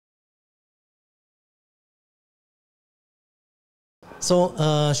So,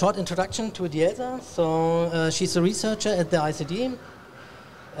 short introduction to Diellza. So, she's a researcher at the ICD,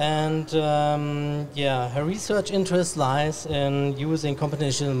 and yeah, her research interest lies in using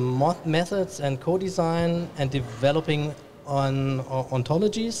computational methods and co-design and developing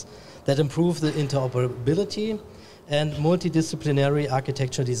ontologies that improve the interoperability and multidisciplinary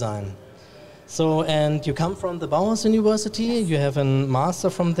architecture design. So, and you come from the Bauhaus University, you have a master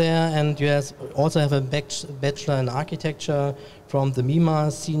from there, and you also have a bachelor in architecture from the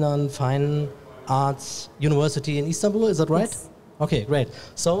Mimar Sinan Fine Arts University in Istanbul, is that right? Yes. Okay, great.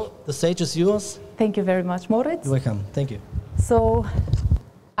 So, the stage is yours. Thank you very much, Moritz. You're welcome, thank you. So,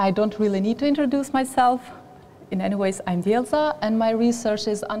 I don't really need to introduce myself. In any ways, I'm Diellza, and my research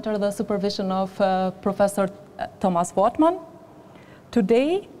is under the supervision of Professor Thomas Wortmann.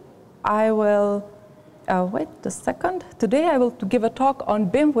 Today, I will, wait a second. Today I will give a talk on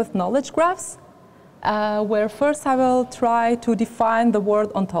BIM with knowledge graphs, where first I will try to define the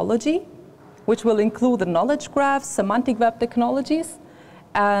word ontology, which will include the knowledge graphs, semantic web technologies,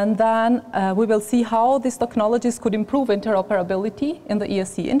 and then we will see how these technologies could improve interoperability in the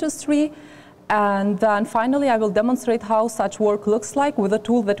ESC industry. And then finally I will demonstrate how such work looks like with a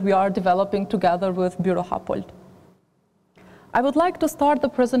tool that we are developing together with Bureau Happold. I would like to start the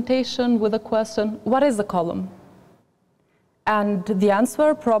presentation with a question, what is a column? And the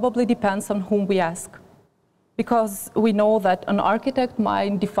answer probably depends on whom we ask. Because we know that an architect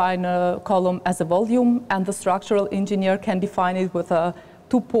might define a column as a volume, and the structural engineer can define it with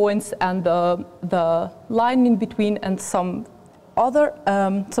 2 points and the line in between and some other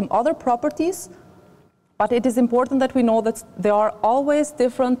properties. But it is important that we know that there are always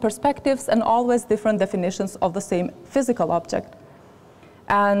different perspectives and always different definitions of the same physical object.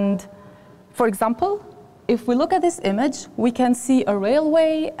 And for example, if we look at this image, we can see a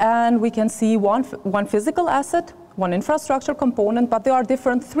railway and we can see one physical asset, one infrastructure component, but there are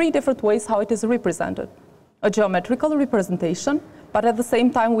three different ways how it is represented. A geometrical representation, but at the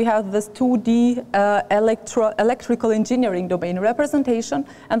same time we have this 2D electrical engineering domain representation,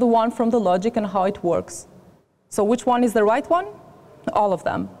 and the one from the logic and how it works. So which one is the right one? All of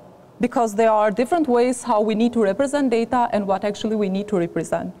them. Because there are different ways how we need to represent data and what actually we need to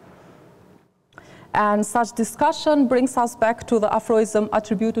represent. And such discussion brings us back to the aphorism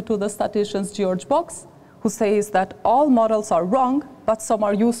attributed to the statistician George Box, who says that all models are wrong, but some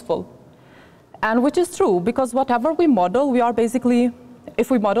are useful. And which is true, because whatever we model, we are basically, if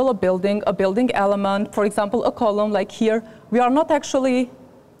we model a building element, for example, a column like here, we are not actually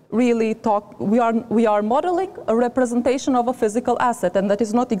really we are modeling a representation of a physical asset, and that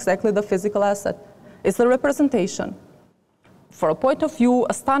is not exactly the physical asset. It's the representation. For a point of view,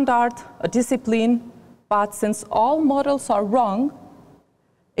 a standard, a discipline, but since all models are wrong,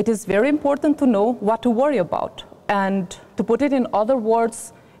 it is very important to know what to worry about. And to put it in other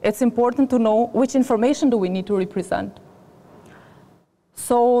words, it's important to know which information do we need to represent.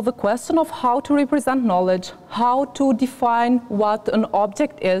 So the question of how to represent knowledge, how to define what an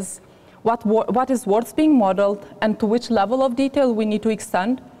object is, what is worth being modeled, and to which level of detail we need to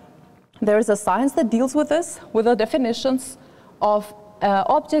extend. There is a science that deals with this, with the definitions of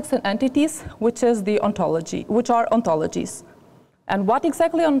objects and entities, which are ontologies. And what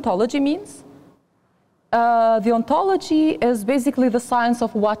exactly ontology means? The ontology is basically the science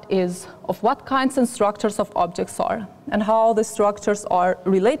of what is, of what kinds and structures of objects are, and how the structures are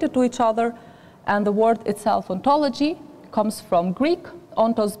related to each other. And the word itself, ontology, comes from Greek,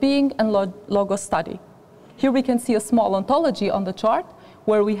 ontos being, and logos study. Here we can see a small ontology on the chart,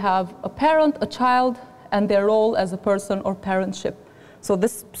 where we have a parent, a child, and their role as a person or parentship. So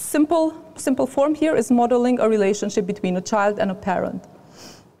this simple form here is modeling a relationship between a child and a parent.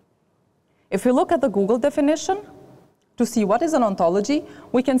 If we look at the Google definition to see what is an ontology,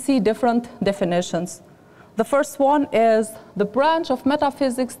 we can see different definitions. The first one is the branch of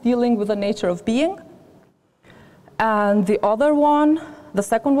metaphysics dealing with the nature of being. And the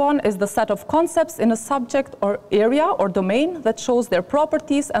second one is the set of concepts in a subject or area or domain that shows their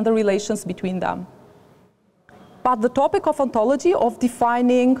properties and the relations between them. But the topic of ontology, of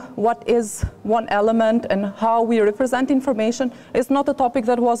defining what is one element and how we represent information, is not a topic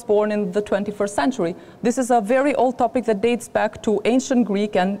that was born in the 21st century. This is a very old topic that dates back to ancient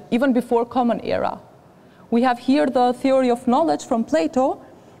Greek and even before Common Era. We have here the theory of knowledge from Plato,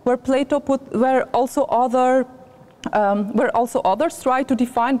 where also others try to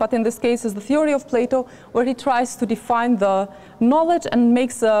define, but in this case is the theory of Plato, where he tries to define the knowledge and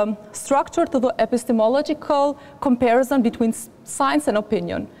makes a structure to the epistemological comparison between science and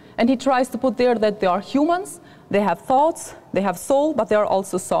opinion. And he tries to put there that there are humans, They have thoughts, they have soul, but they are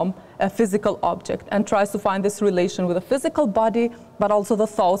also some physical object, and tries to find this relation with the physical body, but also the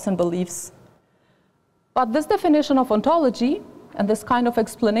thoughts and beliefs. But this definition of ontology and this kind of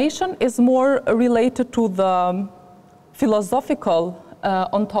explanation is more related to the philosophical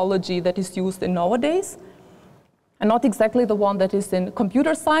ontology that is used in nowadays, and not exactly the one that is in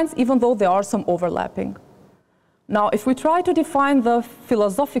computer science, even though there are some overlapping. Now, if we try to define the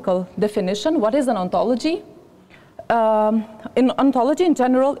philosophical definition, what is an ontology? In ontology in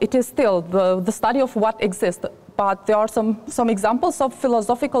general, it is still the study of what exists, but there are some examples of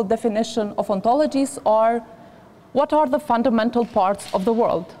philosophical definition of ontologies are, what are the fundamental parts of the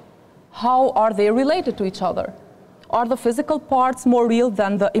world? How are they related to each other? Are the physical parts more real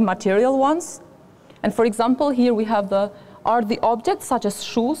than the immaterial ones? And for example, here we have are the objects such as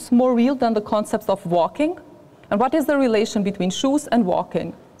shoes more real than the concepts of walking? And what is the relation between shoes and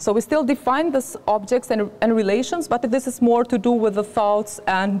walking? So we still define these objects and relations, but this is more to do with the thoughts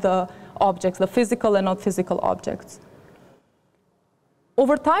and the objects, the physical and non-physical objects.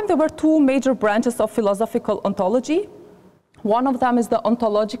 Over time, there were two major branches of philosophical ontology. One of them is the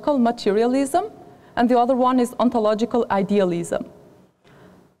ontological materialism, and the other one is ontological idealism.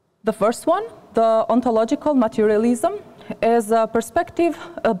 The first one, the ontological materialism, is a perspective,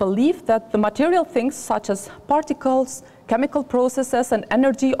 a belief that the material things such as particles, chemical processes, and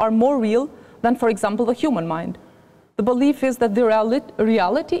energy are more real than, for example, the human mind. The belief is that the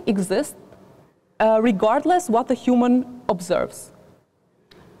reality exists regardless what the human observes.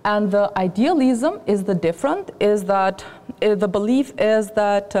 And the idealism is the different, is that the belief is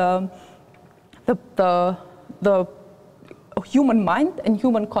that the human mind and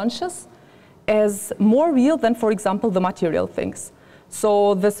human conscious is more real than, for example, the material things.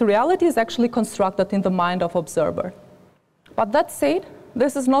 So this reality is actually constructed in the mind of observer. But that said,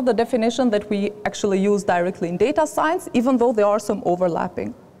 this is not the definition that we actually use directly in data science, even though there are some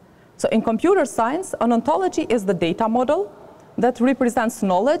overlapping. So in computer science, an ontology is the data model that represents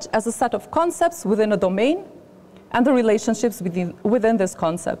knowledge as a set of concepts within a domain and the relationships within these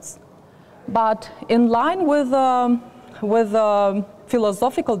concepts. But in line with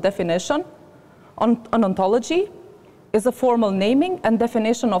philosophical definition, an ontology is a formal naming and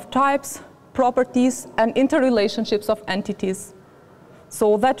definition of types, properties, and interrelationships of entities.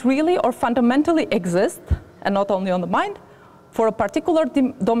 So that really or fundamentally exist, and not only on the mind, for a particular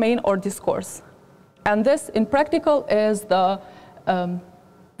domain or discourse. And this, in practical, is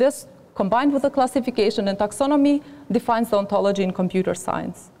this combined with the classification and taxonomy defines the ontology in computer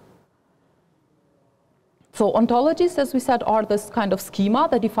science. So ontologies, as we said, are this kind of schema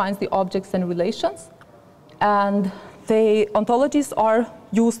that defines the objects and relations. And ontologies are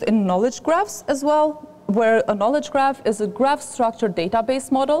used in knowledge graphs as well, where a knowledge graph is a graph-structured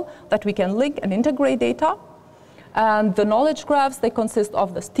database model that we can link and integrate data. And the knowledge graphs, they consist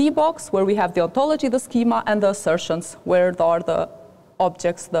of this T-box, where we have the ontology, the schema, and the assertions, where there are the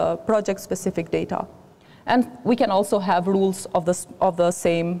objects, the project-specific data. And we can also have rules of the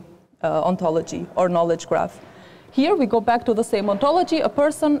same ontology or knowledge graph. Here we go back to the same ontology, a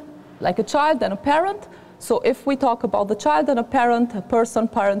person, like a child and a parent. So if we talk about the child and a parent, a person,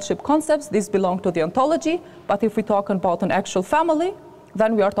 parentship concepts, these belong to the ontology. But if we talk about an actual family,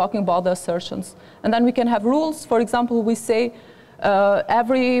 then we are talking about the assertions. And then we can have rules. For example, we say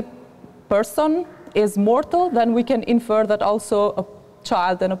every person is mortal, then we can infer that also a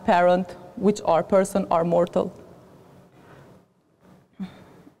child and a parent, which are person, are mortal.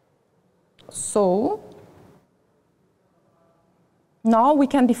 So now we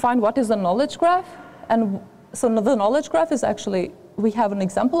can define what is a knowledge graph. And so the knowledge graph is actually, we have an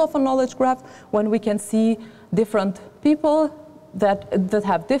example of a knowledge graph when we can see different people that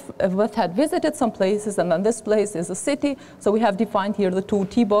had visited some places, and then this place is a city. So we have defined here the two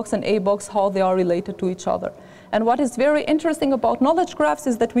T-box and A-box, how they are related to each other. And what is very interesting about knowledge graphs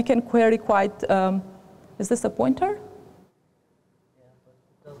is that we can query quite, is this a pointer?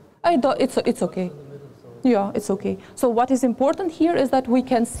 It's okay. Yeah, it's okay. So what is important here is that we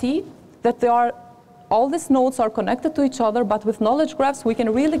can see that all these nodes are connected to each other, but with knowledge graphs, we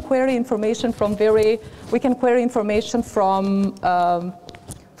can really query information from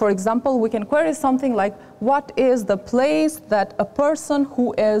for example, we can query something like, what is the place that a person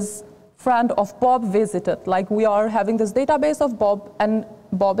who is friend of Bob visited? Like we are having this database of Bob, and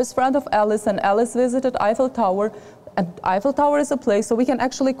Bob is friend of Alice, and Alice visited Eiffel Tower, and Eiffel Tower is a place, so we can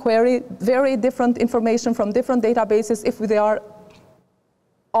actually query very different information from different databases if they are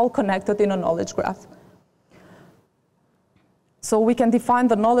all connected in a knowledge graph. So we can define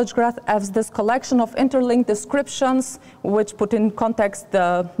the knowledge graph as this collection of interlinked descriptions which put in context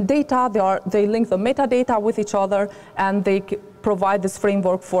the data, they link the metadata with each other, and they provide this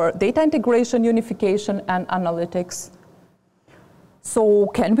framework for data integration, unification, and analytics. So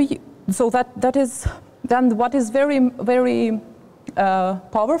that is then what is very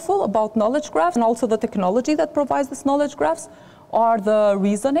powerful about knowledge graphs, and also the technology that provides this knowledge graphs, are the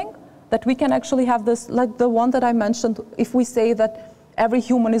reasoning. That we can actually have this, like the one that I mentioned, if we say that every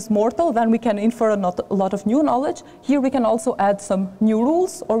human is mortal, then we can infer a lot of new knowledge. Here we can also add some new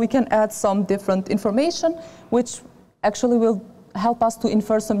rules, or we can add some different information, which actually will help us to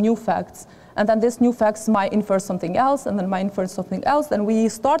infer some new facts. And then these new facts might infer something else, and then might infer something else. Then we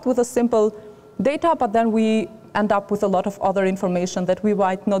start with a simple data, but then we end up with a lot of other information that we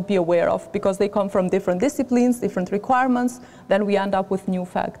might not be aware of, because they come from different disciplines, different requirements. Then we end up with new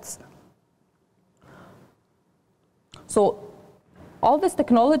facts. So all this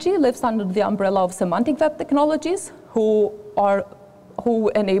technology lives under the umbrella of semantic web technologies, who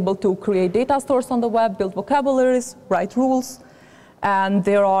enable to create data stores on the web, build vocabularies, write rules. And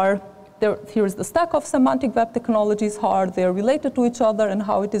here's the stack of semantic web technologies, how they're related to each other and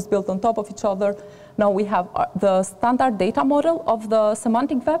how it is built on top of each other. Now we have the standard data model of the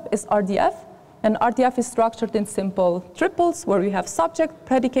semantic web is RDF. And RDF is structured in simple triples where we have subject,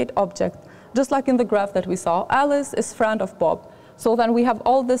 predicate, object. Just like in the graph that we saw, Alice is friend of Bob. So then we have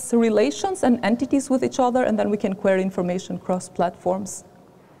all these relations and entities with each other, and then we can query information across platforms.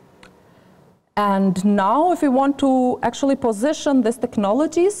 And now if we want to actually position these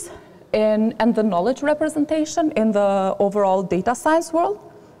technologies and the knowledge representation in the overall data science world,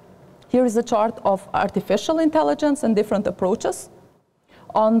 here is a chart of artificial intelligence and different approaches.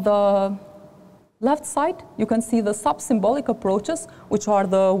 On the left side, you can see the sub-symbolic approaches, which are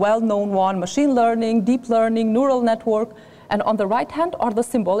the well-known one, machine learning, deep learning, neural network. And on the right hand are the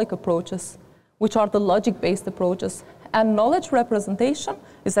symbolic approaches, which are the logic-based approaches. And knowledge representation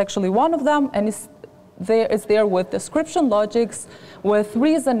is actually one of them, and is there with description logics, with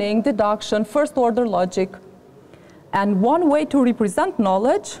reasoning, deduction, first-order logic. And one way to represent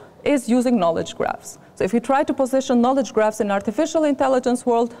knowledge is using knowledge graphs. So if you try to position knowledge graphs in artificial intelligence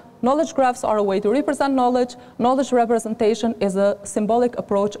world, knowledge graphs are a way to represent knowledge. Knowledge representation is a symbolic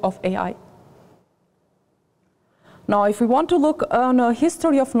approach of AI. Now, if we want to look on a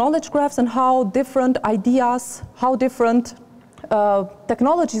history of knowledge graphs and how different ideas, how different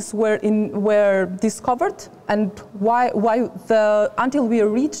technologies were discovered, and until we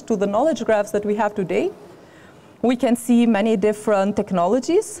reached to the knowledge graphs that we have today, we can see many different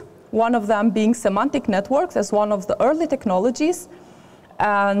technologies. One of them being semantic networks as one of the early technologies,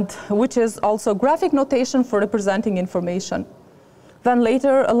 and which is also graphic notation for representing information. Then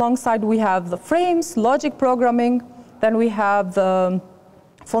later, alongside, we have the frames, logic programming. Then we have the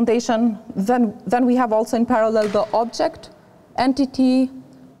foundation. Then we have also in parallel the object, entity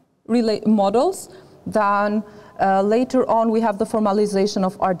models. Then later on, we have the formalization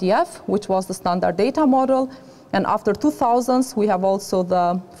of RDF, which was the standard data model. And after 2000s, we have also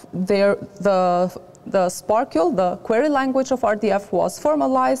the Sparkle, the query language of RDF was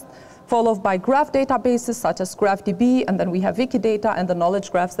formalized, followed by graph databases such as GraphDB, and then we have Wikidata and the knowledge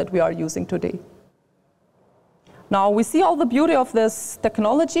graphs that we are using today. Now we see all the beauty of this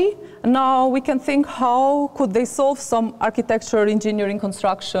technology, and now we can think how could they solve some architecture, engineering,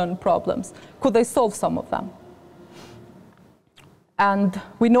 construction problems? Could they solve some of them? And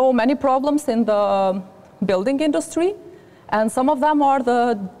we know many problems in the building industry, and some of them are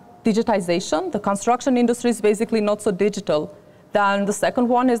the digitization. The construction industry is basically not so digital. Then the second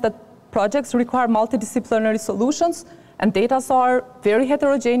one is that projects require multidisciplinary solutions, and data are very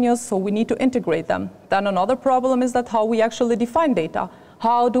heterogeneous, so we need to integrate them. Then another problem is that how we actually define data.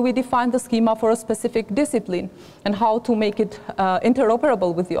 How do we define the schema for a specific discipline, and how to make it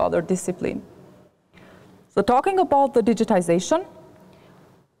interoperable with the other discipline? So talking about the digitization,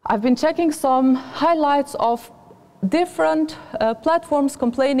 I've been checking some highlights of different platforms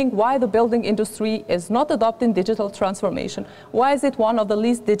complaining why the building industry is not adopting digital transformation. Why is it one of the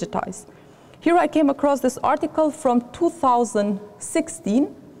least digitized? Here I came across this article from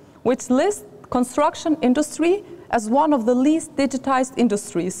 2016, which lists construction industry as one of the least digitized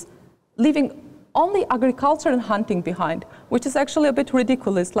industries, leaving only agriculture and hunting behind, which is actually a bit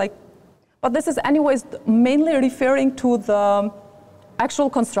ridiculous. But this is anyways mainly referring to the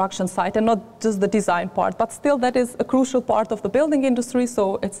actual construction site and not just the design part, but still that is a crucial part of the building industry,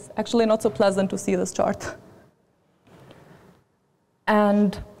 so it's actually not so pleasant to see this chart.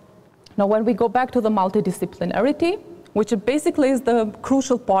 And now when we go back to the multidisciplinarity, which basically is the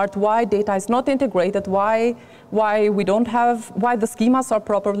crucial part, why data is not integrated, why we don't have, why the schemas are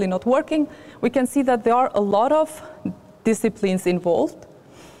properly not working. We can see that there are a lot of disciplines involved,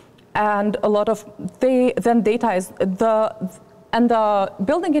 and a lot of, then data is, and the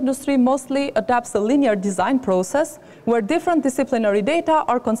building industry mostly adapts a linear design process where different disciplinary data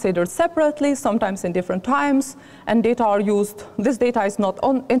are considered separately, sometimes in different times, and data are used. This data is not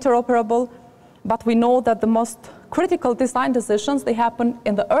interoperable, but we know that the most critical design decisions, they happen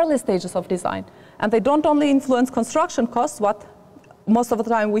in the early stages of design. And they don't only influence construction costs, what most of the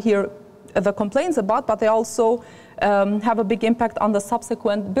time we hear the complaints about, but they also have a big impact on the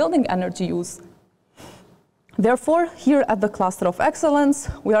subsequent building energy use. Therefore, here at the Cluster of Excellence,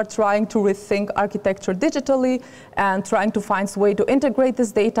 we are trying to rethink architecture digitally and trying to find a way to integrate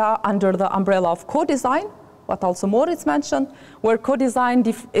this data under the umbrella of co-design, what also Moritz mentioned, where co-design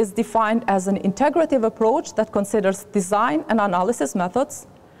is defined as an integrative approach that considers design and analysis methods,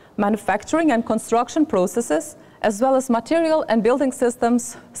 manufacturing and construction processes, as well as material and building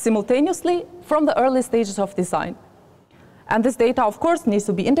systems simultaneously from the early stages of design. And this data, of course, needs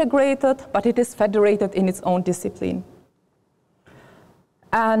to be integrated, but it is federated in its own discipline.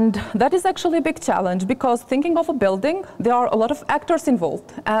 And that is actually a big challenge, because thinking of a building, there are a lot of actors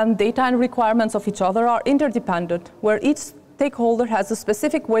involved, and data and requirements of each other are interdependent, where each stakeholder has a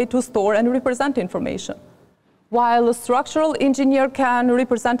specific way to store and represent information. While a structural engineer can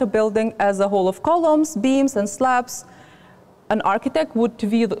represent a building as a whole of columns, beams, and slabs, an architect would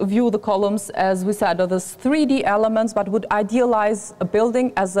view the columns, as we said, as 3D elements, but would idealize a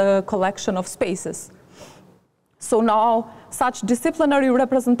building as a collection of spaces. So now, such disciplinary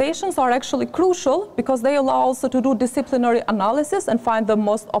representations are actually crucial, because they allow also to do disciplinary analysis and find the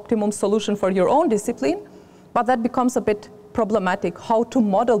most optimum solution for your own discipline. But that becomes a bit problematic, how to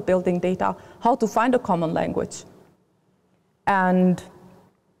model building data, how to find a common language. And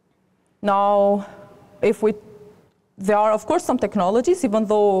now, there are, of course, some technologies, even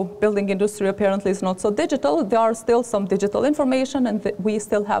though building industry apparently is not so digital, there are still some digital information, and we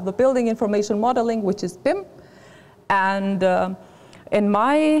still have the building information modeling, which is BIM. And in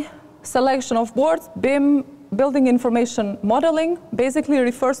my selection of words, BIM, building information modeling, basically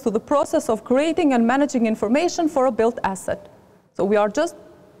refers to the process of creating and managing information for a built asset. So we are just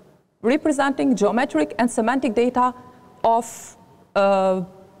representing geometric and semantic data of a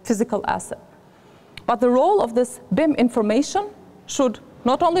physical asset. But the role of this BIM information should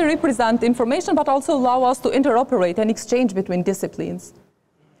not only represent information, but also allow us to interoperate and exchange between disciplines.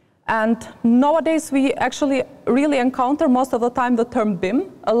 And nowadays, we actually really encounter most of the time the term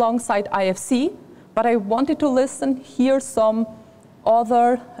BIM alongside IFC, but I wanted to listen here some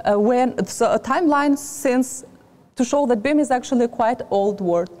other timelines to show that BIM is actually a quite old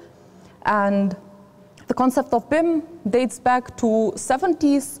word. And the concept of BIM dates back to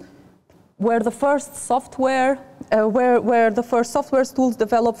 70s, where the first software, where the first software tools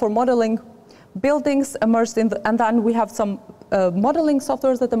developed for modeling buildings emerged and then we have some modeling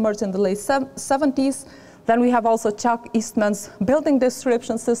softwares that emerged in the late 70s. Then we have also Chuck Eastman's building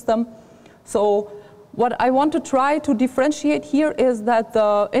description system. So what I want to try to differentiate here is that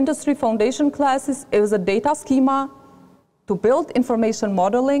the industry foundation classes is a data schema to build information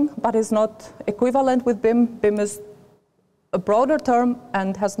modeling, but is not equivalent with BIM. BIM is a broader term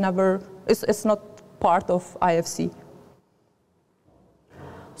and it's not part of IFC.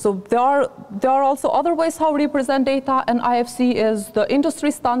 So there are also other ways how we represent data, and IFC is the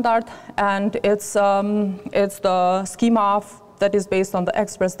industry standard, and it's the schema that is based on the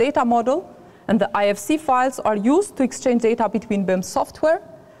Express data model, and the IFC files are used to exchange data between BIM software.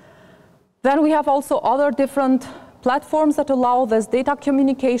 Then we have also other different platforms that allow this data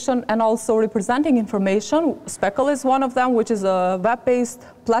communication and also representing information. Speckle is one of them, which is a web-based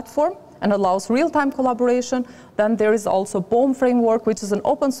platform and allows real-time collaboration. Then there is also BOEM framework, which is an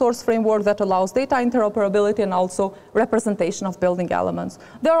open source framework that allows data interoperability and also representation of building elements.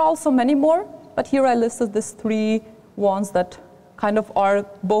 There are also many more, but here I listed these 3 ones that kind of are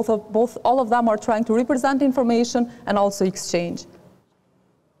all of them are trying to represent information and also exchange.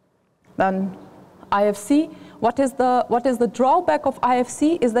 Then IFC. What is the drawback of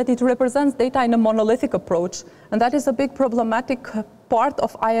IFC is that it represents data in a monolithic approach, and that is a big problematic part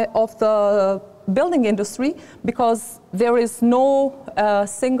of the building industry, because there is no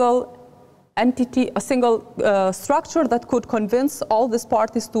single entity, a single structure that could convince all these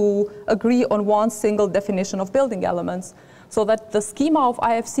parties to agree on one single definition of building elements, so that the schema of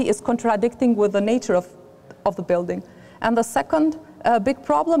IFC is contradicting with the nature of the building. And the second big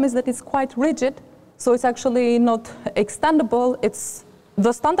problem is that it's quite rigid. So it's actually not extendable.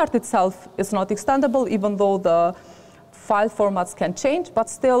 The standard itself is not extendable, even though file formats can change, but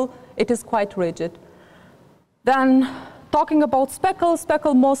still it is quite rigid. Then talking about Speckle,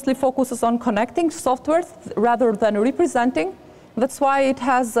 Speckle mostly focuses on connecting software rather than representing. That's why it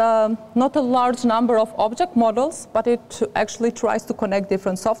has not a large number of object models, but it actually tries to connect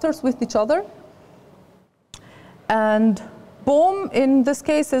different softwares with each other. And BOM, in this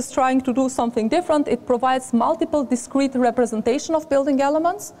case, is trying to do something different. It provides multiple discrete representation of building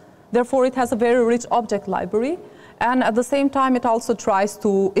elements. Therefore, it has a very rich object library. And at the same time, it also tries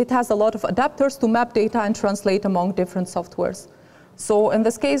to, it has a lot of adapters to map data and translate among different softwares. So in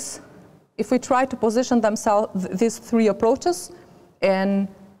this case, if we try to position these three approaches in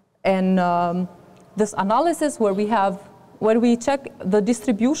this analysis where we check the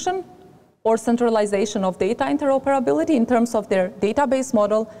distribution or centralization of data interoperability in terms of their database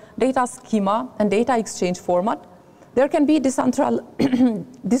model, data schema, and data exchange format, there can be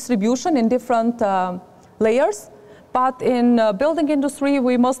distribution in different layers. But in building industry,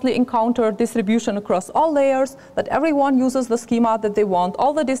 we mostly encounter distribution across all layers, that everyone uses the schema that they want.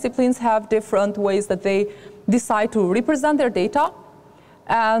 All the disciplines have different ways that they decide to represent their data.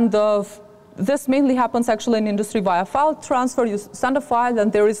 And this mainly happens actually in industry via file transfer. You send a file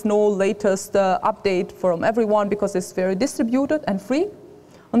and there is no latest update from everyone because it's very distributed and free.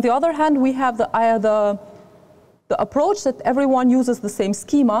 On the other hand, we have the approach that everyone uses the same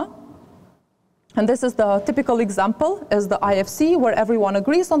schema. And this is the typical example, is the IFC, where everyone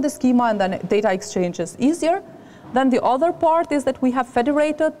agrees on the schema and then data exchange is easier. Then the other part is that we have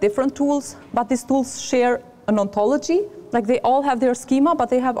federated different tools, but these tools share an ontology. Like they all have their schema, but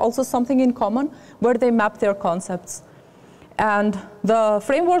they have also something in common where they map their concepts. And the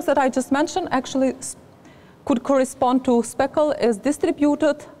framework that I just mentioned actually could correspond to Speckle is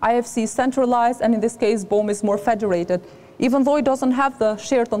distributed, IFC centralized, and in this case, BOM is more federated. Even though it doesn't have the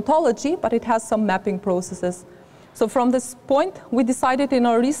shared ontology, but it has some mapping processes. So from this point, we decided in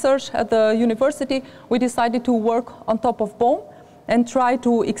our research at the university, we decided to work on top of BOM and try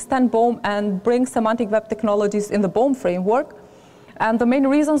to extend BOM and bring semantic web technologies in the BOM framework. And the main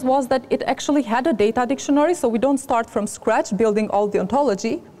reasons was that it actually had a data dictionary, so we don't start from scratch building all the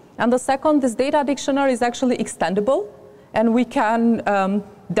ontology. And the second, this data dictionary is actually extendable, and we can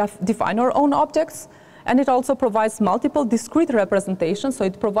define our own objects. And it also provides multiple discrete representations, so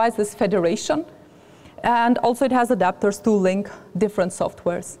it provides this federation. And also it has adapters to link different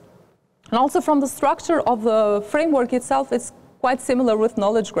softwares. And also from the structure of the framework itself, it's quite similar with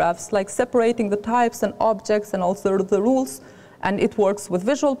knowledge graphs, like separating the types and objects and also the rules. And it works with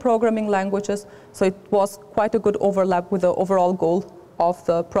visual programming languages, so it was quite a good overlap with the overall goal of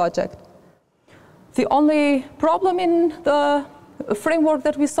the project. The only problem in the framework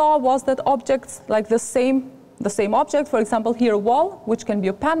that we saw was that objects like the same object, for example, here a wall, which can be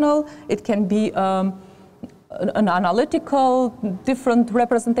a panel, it can be an analytical, different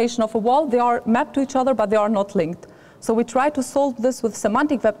representation of a wall. They are mapped to each other, but they are not linked. So we tried to solve this with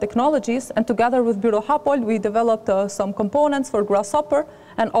semantic web technologies, and together with Büro Happold, we developed some components for Grasshopper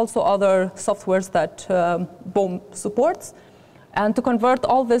and also other softwares that BOM supports. And to convert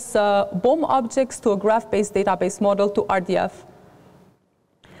all these BOM objects to a graph-based database model to RDF.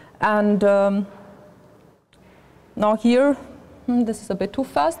 And now here, this is a bit too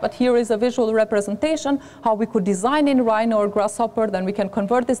fast, but here is a visual representation, how we could design in Rhino or Grasshopper, then we can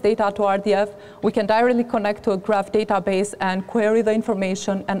convert this data to RDF, we can directly connect to a graph database and query the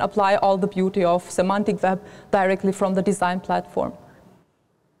information and apply all the beauty of semantic web directly from the design platform.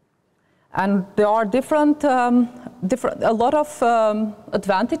 And there are a lot of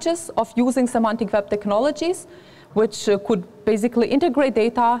advantages of using semantic web technologies, which could basically integrate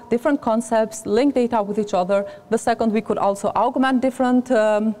data, different concepts, link data with each other. The second, we could also augment different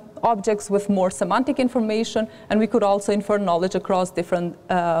objects with more semantic information, and we could also infer knowledge across different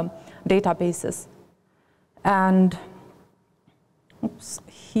databases. And oops,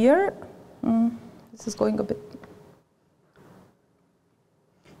 here, this is going a bit.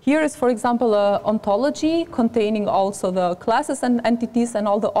 Here is, for example, an ontology containing also the classes and entities and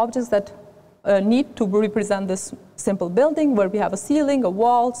all the objects that need to represent this simple building where we have a ceiling, a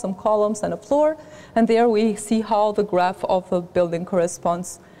wall, some columns, and a floor. And there we see how the graph of a building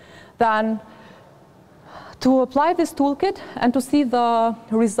corresponds. Then to apply this toolkit and to see the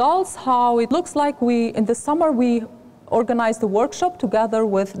results, how it looks like, in the summer we organized a workshop together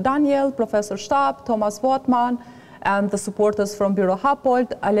with Daniel, Professor Stab, Thomas Wortmann, and the supporters from Büro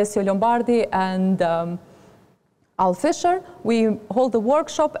Happold, Alessio Lombardi, and Al Fischer. We hold a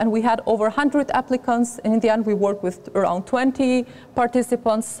workshop and we had over 100 applicants, and in the end we worked with around 20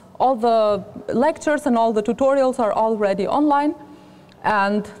 participants. All the lectures and all the tutorials are already online,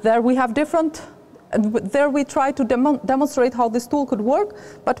 and there we have different And there we tried to demonstrate how this tool could work,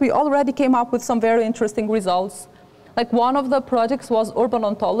 but we already came up with some very interesting results. Like one of the projects was urban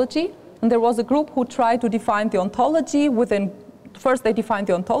ontology, and there was a group who tried to define the ontology within, first they defined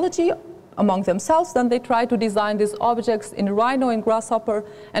the ontology among themselves, then they tried to design these objects in Rhino and Grasshopper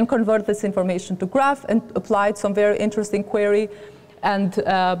and convert this information to graph and applied some very interesting query and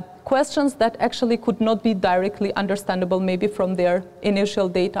questions that actually could not be directly understandable maybe from their initial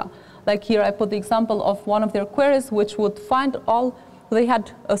data. Like here I put the example of one of their queries which would find all, they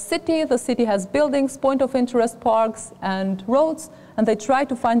had a city, the city has buildings, point of interest parks and roads, and they tried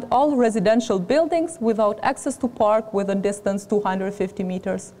to find all residential buildings without access to park within distance 250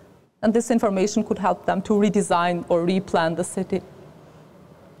 meters. And this information could help them to redesign or replan the city.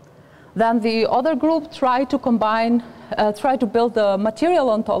 Then the other group tried to combine, tried to build a material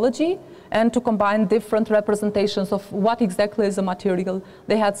ontology and to combine different representations of what exactly is a material.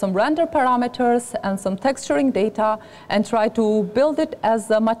 They had some render parameters and some texturing data and tried to build it as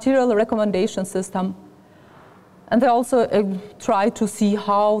a material recommendation system. And they also tried to see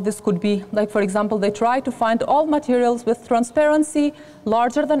how this could be. Like, for example, they tried to find all materials with transparency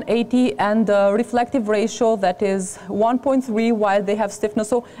larger than 80 and a reflective ratio that is 1.3 while they have stiffness.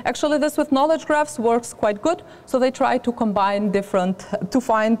 So actually this with knowledge graphs works quite good. So they tried to combine different, to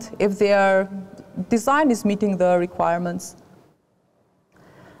find if their design is meeting the requirements.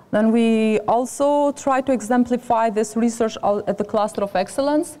 Then we also try to exemplify this research at the cluster of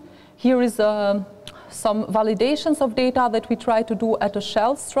excellence. Here is some validations of data that we try to do at a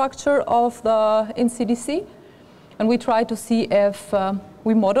shell structure of the NCDC. And we try to see if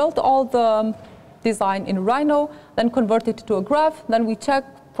we modeled all the design in Rhino, then convert it to a graph. Then we check,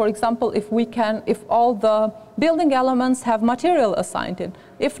 for example, if we can, if all the building elements have material assigned in.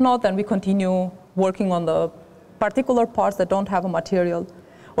 If not, then we continue working on the particular parts that don't have a material.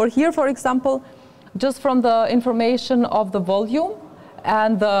 Or here, for example, just from the information of the volume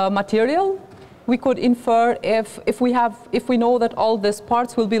and the material, we could infer if we know that all these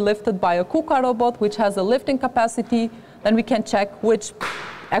parts will be lifted by a KUKA robot, which has a lifting capacity, then we can check which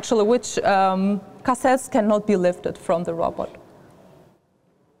cassettes cannot be lifted from the robot.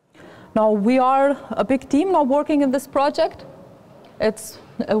 Now we are a big team now working in this project.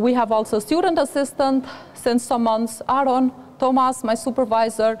 We have also a student assistant since some months, Aaron, Thomas, my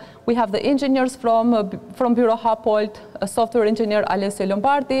supervisor. We have the engineers from Bureau Happold, a software engineer, Alessio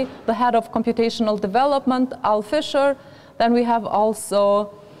Lombardi, the head of computational development, Al Fischer. Then we have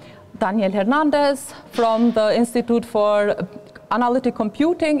also Daniel Hernandez from the Institute for Analytic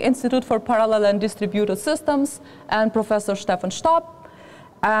Computing, Institute for Parallel and Distributed Systems, and Professor Stefan Stab.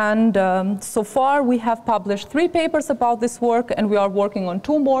 And so far we have published 3 papers about this work, and we are working on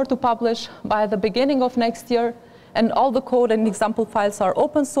 2 more to publish by the beginning of next year. And all the code and example files are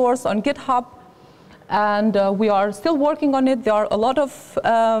open source on GitHub, and we are still working on it. There are a lot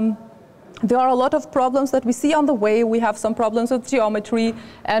of problems that we see on the way. We have some problems with geometry,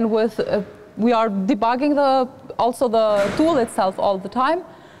 and with we are debugging also the tool itself all the time.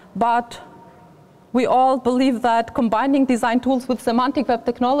 But we all believe that combining design tools with semantic web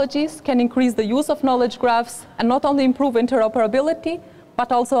technologies can increase the use of knowledge graphs and not only improve interoperability, but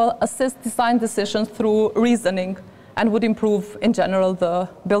also assist design decisions through reasoning, and would improve, in general, the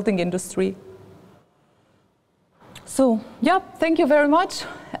building industry. So, yeah, thank you very much.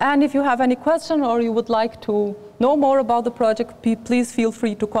 And if you have any question or you would like to know more about the project, please feel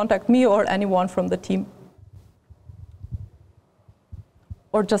free to contact me or anyone from the team.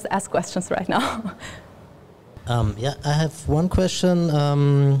 Or just ask questions right now. Yeah, I have one question.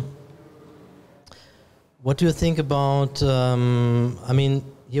 What do you think about, I mean,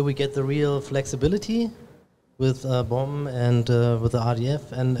 here we get the real flexibility with BOM and with the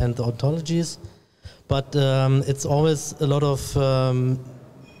RDF and the ontologies, but it's always a lot of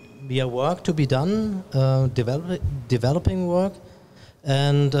work to be done, developing work.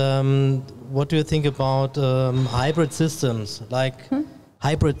 And what do you think about hybrid systems, like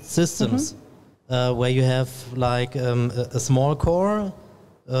hybrid systems, where you have like a small core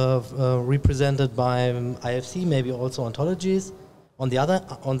represented by IFC, maybe also ontologies on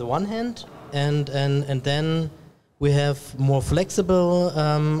the one hand, and then we have more flexible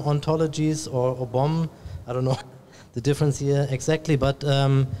ontologies or BOM. I don't know the difference here exactly, but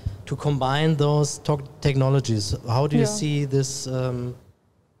to combine those technologies, how do you see this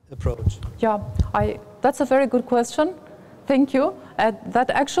approach? Yeah, that's a very good question. Thank you. that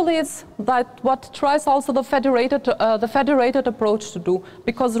actually is what tries also the federated approach to do.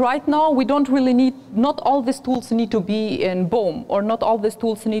 Because right now we don't really need, not all these tools need to be in BIM, or not all these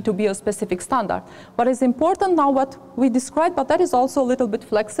tools need to be a specific standard. What is important now, what we described, but that is also a little bit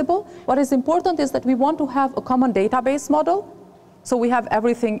flexible. What is important is that we want to have a common database model. So we have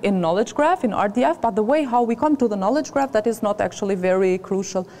everything in knowledge graph, in RDF, but the way how we come to the knowledge graph, that is not actually very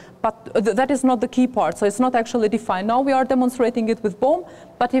crucial. But that is not the key part, so it's not actually defined. Now we are demonstrating it with BIM,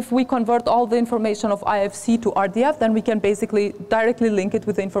 but if we convert all the information of IFC to RDF, then we can basically directly link it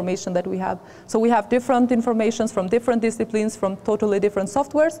with the information that we have. So we have different informations from different disciplines, from totally different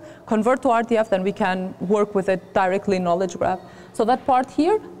softwares, convert to RDF, then we can work with it directly in knowledge graph. So that part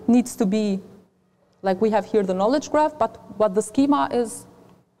here needs to be, like we have here the knowledge graph, but what the schema is,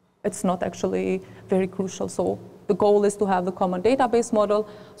 it's not actually very crucial. So the goal is to have the common database model,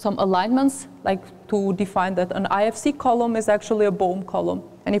 some alignments, like to define that an IFC column is actually a BIM column.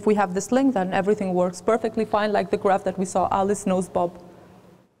 And if we have this link, then everything works perfectly fine, like the graph that we saw, Alice knows Bob.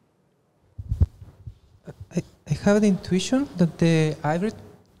 I have the intuition that the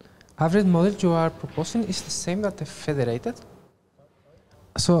hybrid model you are proposing is the same as the federated.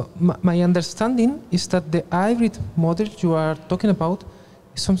 So my understanding is that the hybrid model you are talking about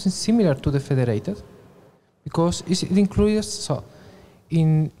is something similar to the federated, because it includes,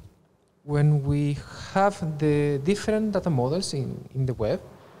 when we have the different data models in the web,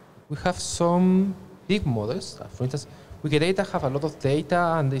 we have some big models. For instance, Wikidata have a lot of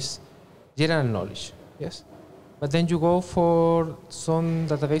data and this general knowledge, yes? But then you go for some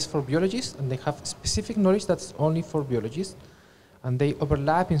database for biologists, and they have specific knowledge that's only for biologists, and they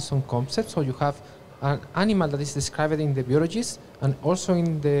overlap in some concepts. So you have an animal that is described in the biologist and also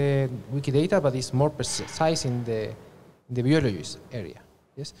in the Wikidata, but it's more precise in the biologist area.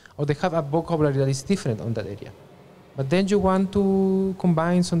 Yes? Or they have a vocabulary that is different on that area. But then you want to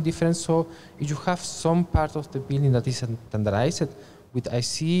combine some difference, so you have some part of the building that is standardized with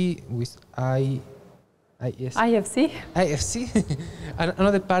IC, with IFC. And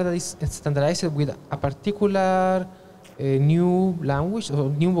another part that is standardized with a particular new language or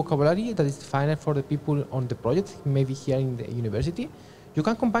new vocabulary that is defined for the people on the project, maybe here in the university. You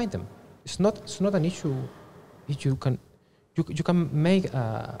can combine them. It's not an issue. You can make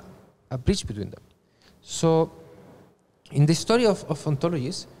a bridge between them. So in the story of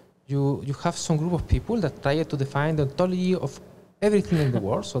ontologies, you have some group of people that try to define the ontology of everything in the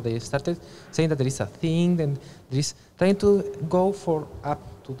world. So they started saying that there is a thing, and there is trying to go for up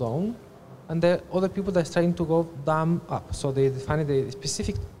to down. And there are other people that are trying to go down up. So they define the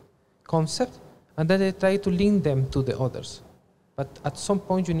specific concept, and then they try to link them to the others. But at some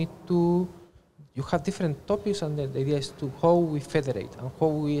point you have different topics, and the idea is to how we federate and how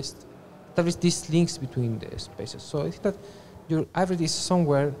we establish these links between the spaces. So I think that your hybrid is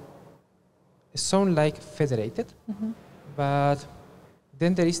somewhere, sound like federated, but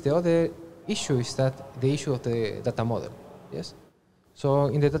then there is the other issue, is that the issue of the data model, yes? So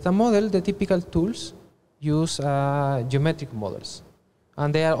in the data model, the typical tools use geometric models.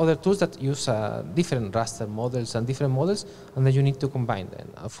 And there are other tools that use different raster models and different models, and then you need to combine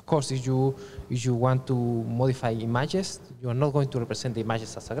them. Of course, if you want to modify images, you are not going to represent the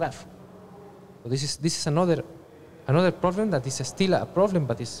images as a graph. So this is another problem that is still a problem,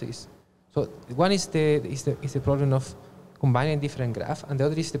 but so one is the problem of combining different graph, and the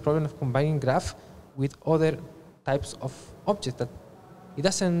other is the problem of combining graph with other types of objects that it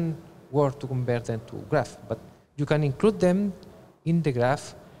doesn't work to convert them to graph, but you can include them in the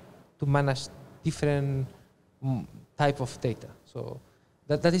graph to manage different type of data. So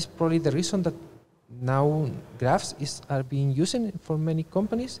that is probably the reason that now graphs are being used for many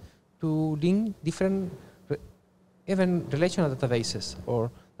companies to link different even relational databases, or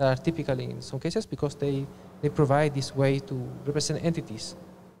that are typically in some cases, because they provide this way to represent entities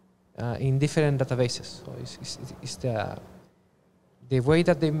in different databases. So it's the way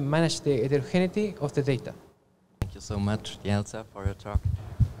that they manage the heterogeneity of the data. Thank you so much, Diellza, for your talk.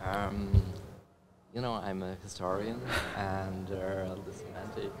 You know, I'm a historian, and the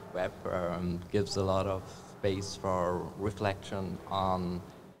semantic web gives a lot of space for reflection on,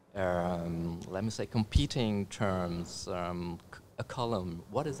 let me say, competing terms. A column,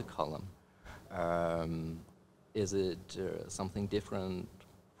 what is a column? Is it something different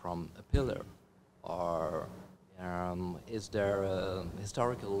from a pillar? Or is there a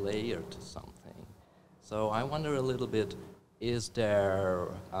historical layer to something? So I wonder a little bit, is there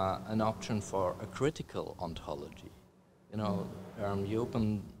an option for a critical ontology? You know, you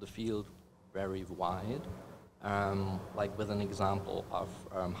open the field very wide, like with an example of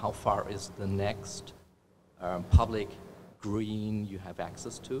how far is the next public screen you have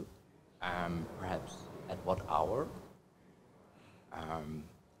access to, perhaps at what hour,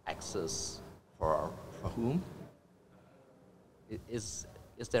 access for whom. Is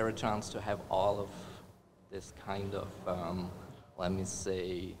there a chance to have all of this kind of, let me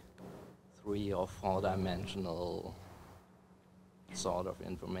say, 3 or 4 dimensional sort of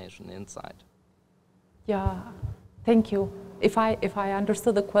information inside? Yeah, thank you. If I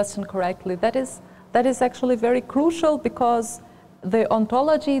understood the question correctly, that is actually very crucial, because the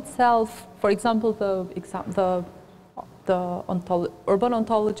ontology itself, for example, urban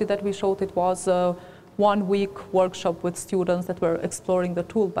ontology that we showed, it was a 1-week workshop with students that were exploring the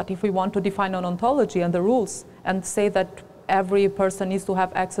tool. But if we want to define an ontology and the rules and say that every person needs to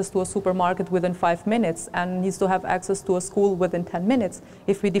have access to a supermarket within 5 minutes and needs to have access to a school within 10 minutes,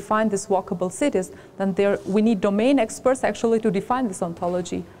 if we define these walkable cities, then we need domain experts actually to define this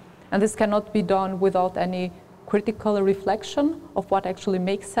ontology. And this cannot be done without any critical reflection of what actually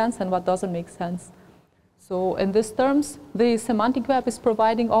makes sense and what doesn't make sense. So in these terms, the semantic web is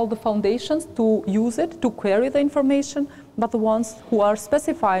providing all the foundations to use it, to query the information, but the ones who are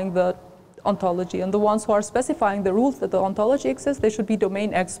specifying the ontology and the ones who are specifying the rules that the ontology exists, they should be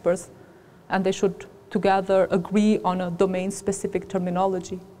domain experts, and they should together agree on a domain-specific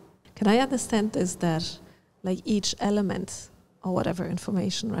terminology. Can I understand this, that like each element or whatever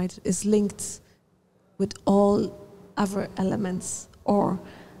information, right, is linked with all other elements, or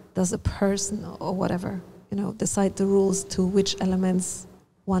does a person or whatever, you know, decide the rules to which elements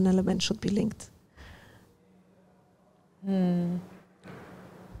one element should be linked?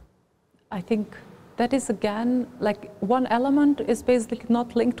 I think that is, again, like one element is basically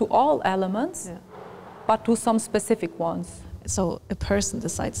not linked to all elements, yeah, but to some specific ones. So a person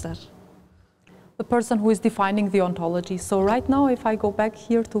decides that? The person who is defining the ontology. So right now, if I go back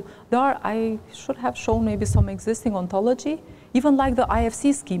here to, I should have shown maybe some existing ontology, even like the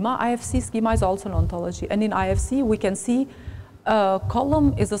IFC schema. IFC schema is also an ontology. And in IFC, we can see a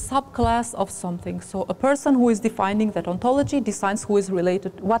column is a subclass of something. So a person who is defining that ontology decides who is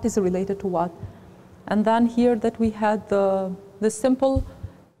related, what is related to what. And then here that we had the simple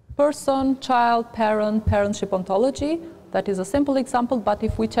person, child, parent, parentship ontology. That is a simple example, but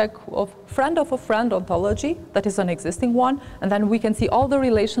if we check a friend of a friend ontology, that is an existing one, and then we can see all the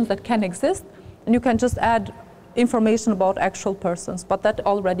relations that can exist, and you can just add information about actual persons, but that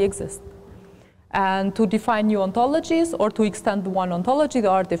already exists. And to define new ontologies or to extend one ontology,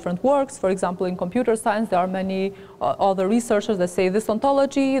 there are different works. For example, in computer science, there are many other researchers that say this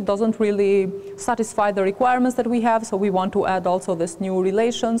ontology doesn't really satisfy the requirements that we have, so we want to add also this new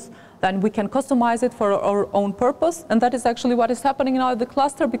relations. Then we can customize it for our own purpose, and that is actually what is happening now at the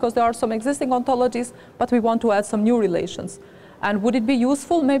cluster, because there are some existing ontologies, but we want to add some new relations. And would it be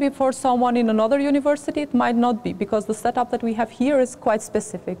useful maybe for someone in another university? It might not be, because the setup that we have here is quite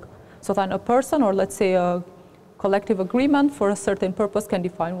specific. So then a person, or let's say a collective agreement for a certain purpose, can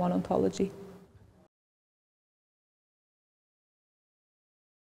define one ontology.